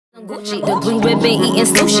Gucci, the blue ribbon eating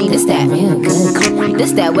sushi. This that real good.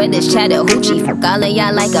 This that where this Chattahoochee. Fuck all of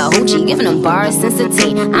y'all like a hoochie. Giving them bars since a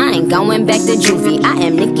teen. I ain't going back to juvie. I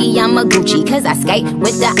am Nicki Yamaguchi. Cause I skate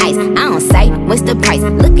with the ice. I don't sight, what's the price?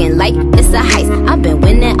 Looking like it's a heist. I've been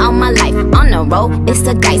winning all my life. On the road, it's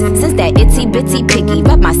a dice. Since that itty bitty piggy.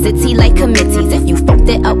 Rep my city like committees. If you fucked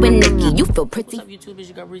it up with Nicki, you feel pretty. What's up, YouTube? It's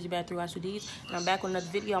your girl Breezy back through ISUDs. And I'm back with another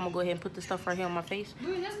video. I'm gonna go ahead and put this stuff right here on my face.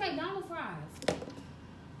 Dude, that's McDonald's fries.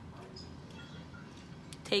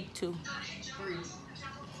 Take two.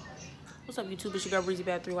 What's up, YouTube? It's your girl Breezy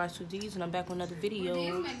back through ISUDs, and I'm back with another video.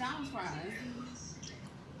 These McDonald's fries.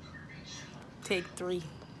 Take three.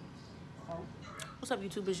 What's up,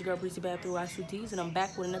 YouTube? It's your girl Breezy back through ISUDs, and I'm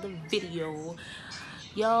back with another video.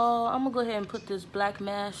 Y'all, I'm gonna go ahead and put this black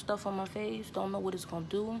mask stuff on my face. Don't know what it's gonna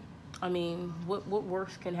do. I mean, what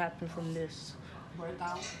worse can happen from this?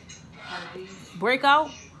 Breakout. Herpes. Breakout?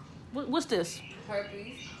 What's this?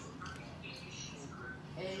 Herpes.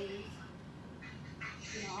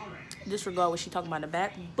 Disregard what she talking about in the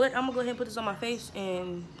back, but I'm gonna go ahead and put this on my face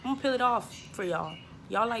and I'm gonna peel it off for y'all.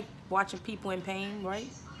 Y'all like watching people in pain, right?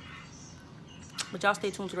 But y'all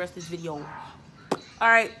stay tuned to the rest of this video. All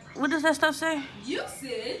right, what does that stuff say?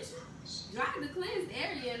 Usage. Dry the cleansed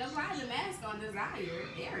area and apply the mask on desired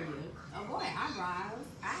area. Avoid eyebrows,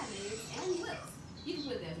 eyelids, and lips. You can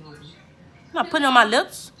put that on. I'm not putting it on my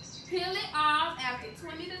lips. Peel it off after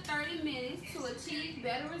 20 to 30 minutes to achieve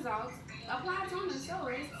better results. Apply toner so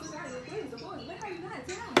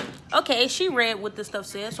Okay, she read what the stuff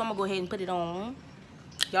says, so I'm gonna go ahead and put it on.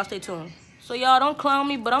 Y'all stay tuned. So y'all don't clown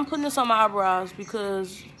me, but I'm putting this on my eyebrows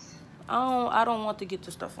because I don't want to get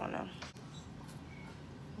the stuff on there.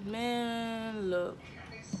 Man, look.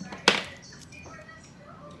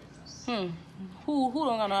 Who don't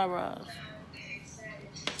got no eyebrows?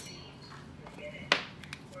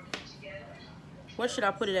 Where should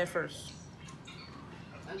I put it at first?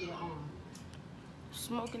 Under the arm.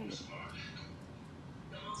 Smoking it.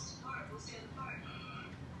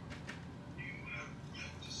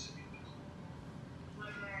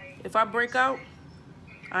 If I break out,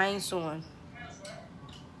 I ain't suing.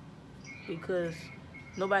 Because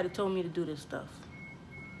nobody told me to do this stuff.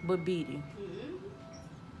 But Beatty.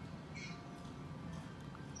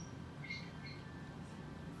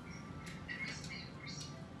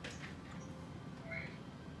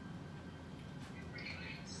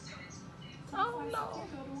 Oh no.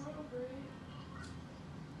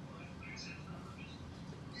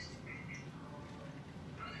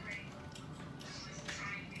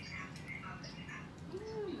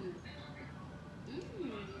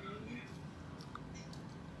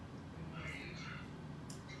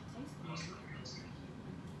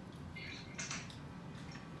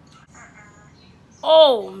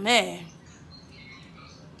 Oh man.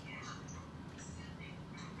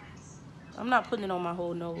 I'm not putting it on my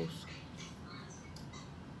whole nose.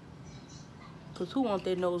 Cause who want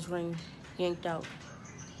their nose ring yanked out?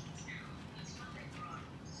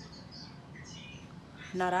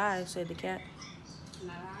 Not I, said the cat.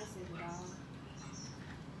 Not I, said the dog.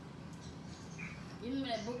 You remember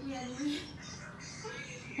that book we had to read?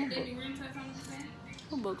 Did you read something to say?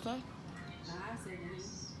 What book, son? Nah, I said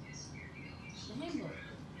the hymn book.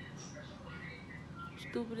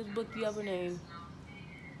 Stupidest book you ever named.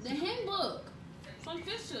 The hymn book from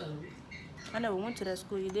Fisher. I never went to that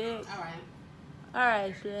school, you did? Alright.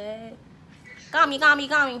 Alright, Shad. Call me. Don't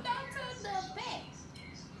touch the back.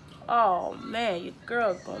 Oh man, your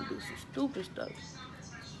girl gonna do some stupid stuff.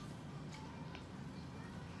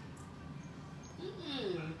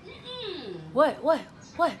 What?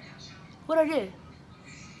 What I did?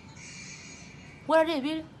 What I did,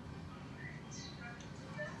 Beauty?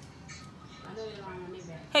 I know you're lying on their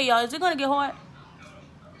back. Hey y'all, is it gonna get hard?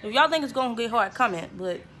 If y'all think it's gonna get hard, comment,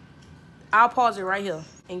 but I'll pause it right here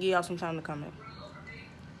and give y'all some time to comment.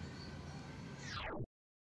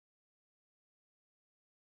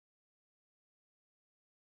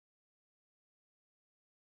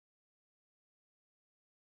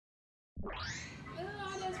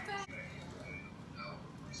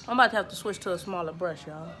 I'm about to have to switch to a smaller brush,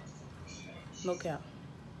 y'all. No cap.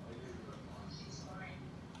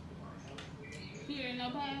 Here ain't no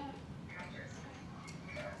pad.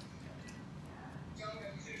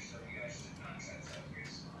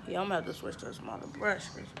 Yeah, I'm gonna have to switch to a smaller brush.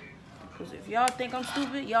 Because if y'all think I'm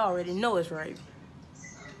stupid, y'all already know it's right.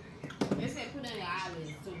 They said put in your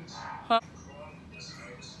eyelids too. Huh?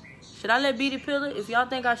 Should I let Beatty peel it? If y'all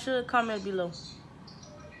think I should, comment below.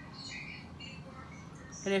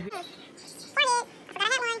 And if Oh,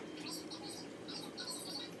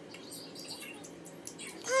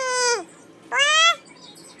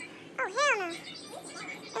 hell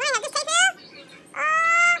no.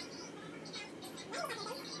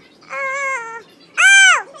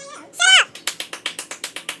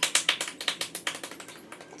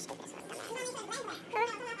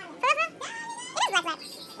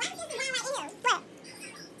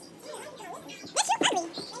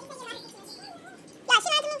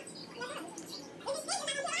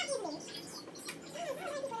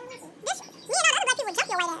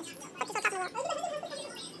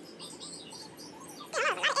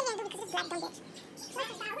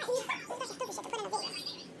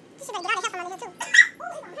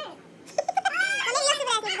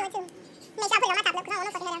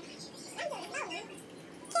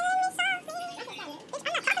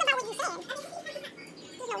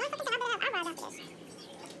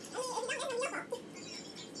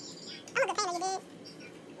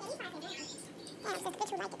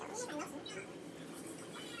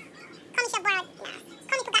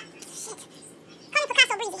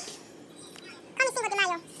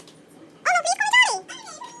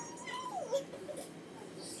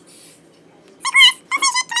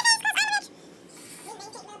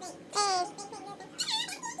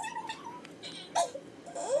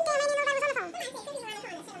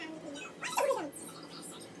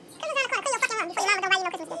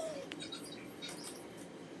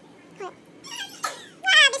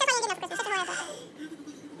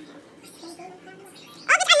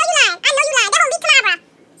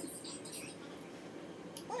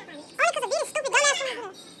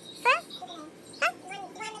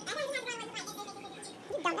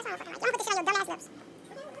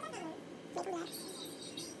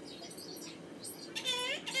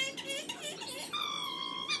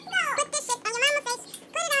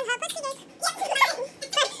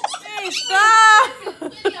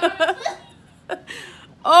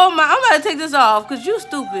 Oh my, I'm about to take this off because you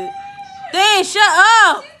stupid. Dang, shut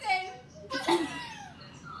up.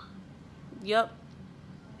 Yep.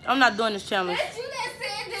 I'm not doing this challenge.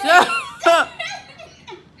 Shut up.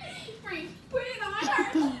 Put it on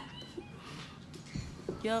her.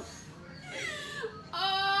 Yep.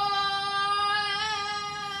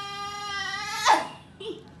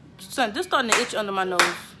 Son, this starting to itch under my nose.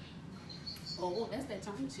 Oh, that's that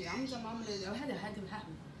tongue shit. I'm telling mama that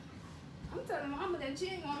I'm telling mama that she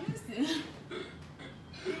ain't gonna listen.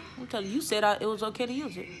 I'm telling you, you said it was okay to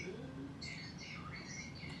use it.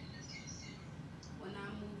 When I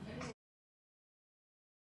move here.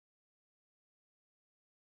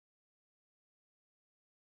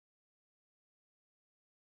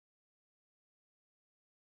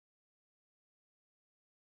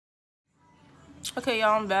 Okay,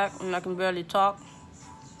 y'all, I'm back and I can barely talk.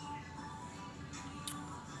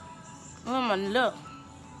 Look at my lip.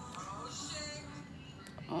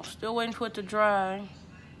 I'm still waiting for it to dry.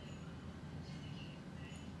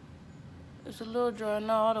 It's a little dry,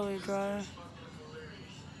 not all the way dry.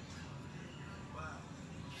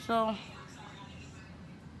 So,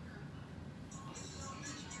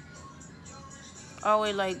 I'll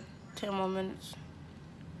wait like 10 more minutes.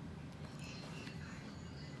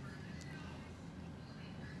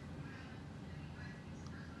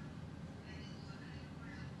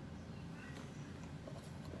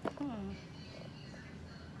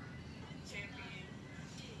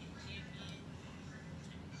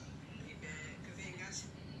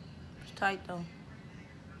 It's tight though.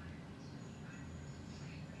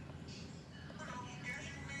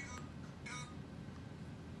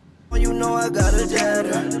 You know I got a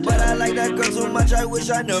dad, but I like that girl so much I wish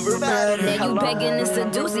I never met her. Now you begging it's a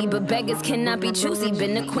doozy, but beggars cannot be choosy.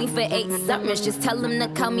 Been a queen for 8 summers, just tell them to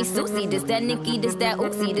call me Susie. This that Nicki, this that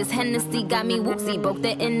Uzi, this Hennessy got me woozy. Broke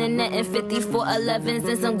the internet in 5411s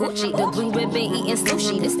and some Gucci. The blue ribbon eating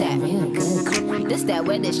sushi, this that real good. This that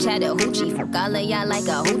where this chatter hoochie. Fuck all of y'all like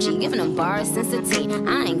a hoochie, giving them bars since a teen.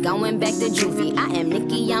 I ain't going back to juvie. I am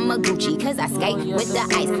Nicki, I'm a Gucci, cause I skate with the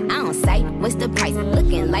ice. I don't sight, what's the price?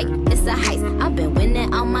 Looking like it's a heist. I've been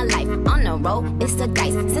winning all my life. On the road, it's a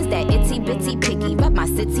dice. Since that itty bitty picky, rep my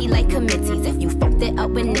city like committees. If you fucked it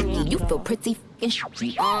up with Nicki, you feel pretty fucking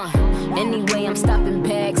shitty. Anyway, I'm stopping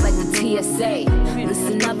bags like the TSA.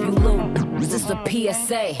 Listen up, you little. This a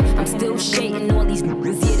PSA. I'm still shading all these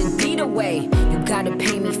niggas, yeah, the deed away. You gotta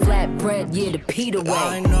pay me flat bread, yeah, the Pete away.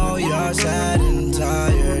 I know you're sad and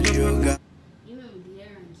tired. You got. You remember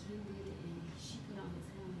De'Ara and Kim did it and she put on his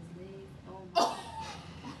hand on his leg? Oh.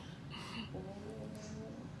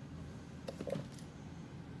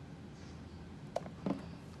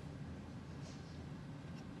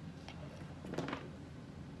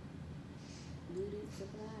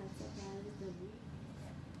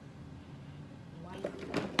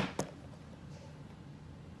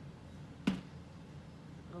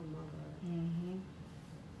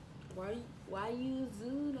 Why you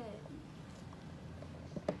do that?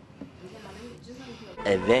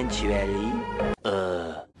 Eventually,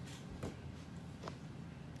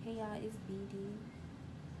 Hey y'all, it's BD.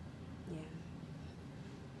 Yeah.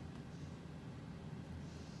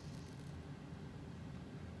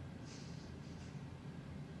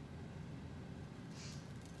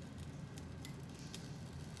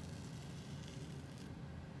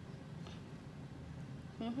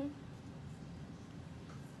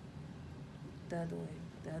 The other way.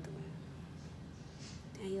 The other way.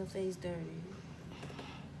 And your face dirty.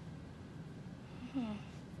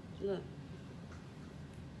 Look.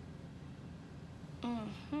 Oh,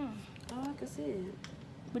 I can see it.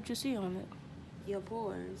 What you see on it? Your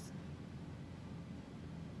pores.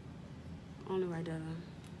 Only right there.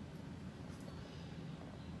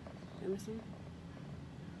 Let me see.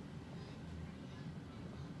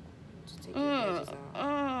 Just take your edges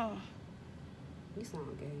off. You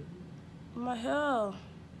sound gay. My hair. Oh,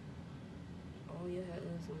 your hair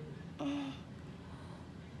is on.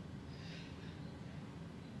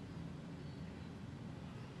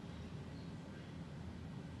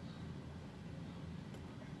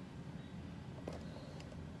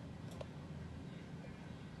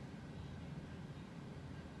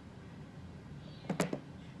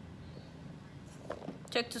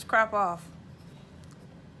 Take this crap off.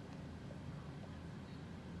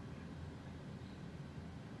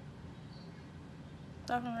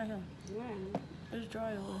 Stop right here. Yeah. It's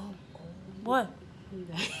dry over here. What?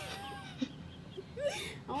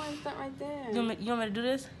 I want to start right there. You want me to do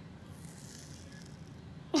this?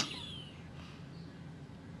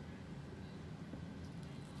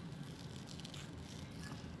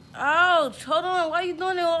 Ouch! Hold on. Why you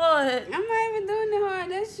doing it hard? I'm not even doing it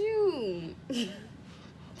hard. That's you.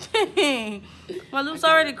 My lips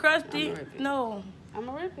already crusty. No. I'm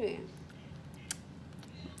gonna rip it.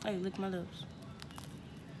 Hey, lick my lips.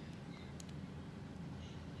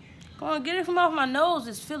 Come on, get it from off my nose.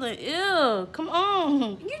 It's feeling ill. Come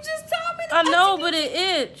on. You just told me. I know, but it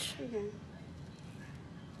itch. Okay.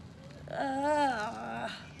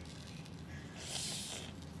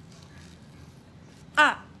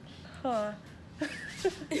 Hold on.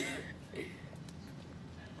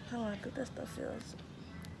 Hold on, good that stuff feels.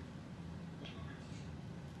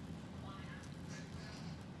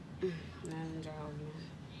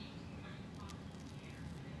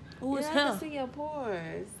 Ooh, it's I hell. can see your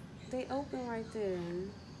pores. They open right there.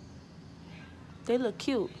 They look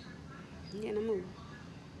cute. I'm getting a move.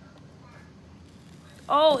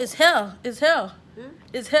 Oh, it's hell. It's hell.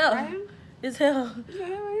 It's hell. Right here? It's hell. You got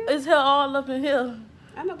hair right here? It's hell all up in here.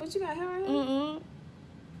 I know, but you got hair right here? Mm-mm.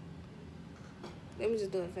 Let me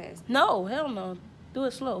just do it fast. No, hell no. Do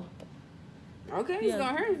it slow. Okay, Yeah. it's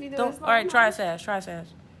gonna hurt if you do Don't. it slow. All right, try it fast. Try it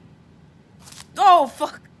fast. Oh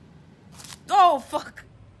fuck. Oh fuck.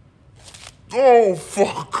 Oh,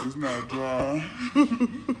 fuck. It's not dry. I ain't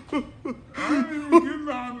even getting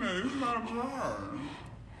down there. It's not dry.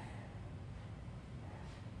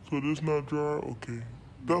 So this not dry? Okay.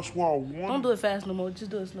 That's why I want. Don't do it fast no more.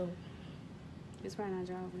 Just do it slow. It's probably not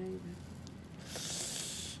dry over there either.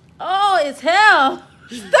 Oh, it's hell.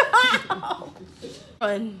 Stop.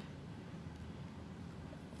 Run.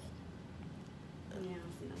 Yeah, I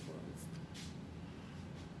don't see no pores.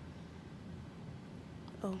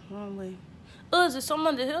 Oh, wrong way. Oh, is it something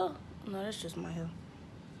under here? No, that's just my hair.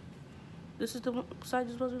 This is the side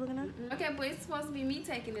you're supposed to be looking at? Okay, but it's supposed to be me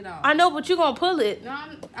taking it off. I know, but you're going to pull it. No,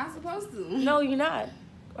 I'm supposed to. No, you're not.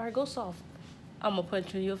 All right, go soft. I'm going to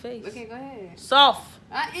punch you in your face. Okay, go ahead. Soft.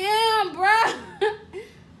 I am, bruh.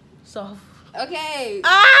 Soft. Okay.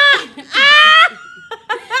 Ah!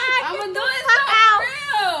 I'm gonna do it so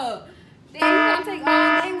real. Then you gonna take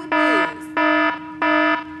all day with this.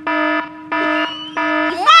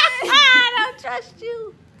 I don't trust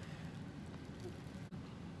you.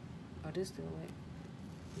 Oh, this still wet.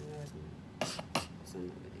 No, it's not. It's not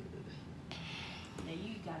wet. Now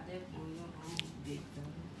you got that on your own, big fella.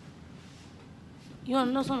 You want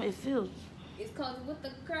to know something? It feels. It's cause with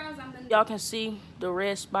the curls, I'm gonna. Y'all can see the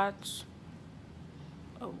red spots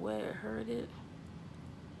of where it hurt it.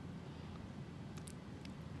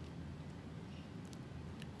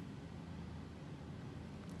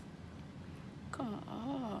 Come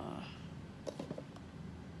on.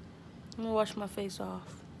 Let me wash my face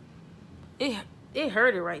off. It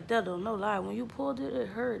hurt it right there though, no lie. When you pulled it, it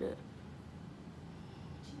hurt it.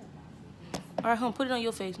 Alright, hon, put it on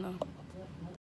your face now.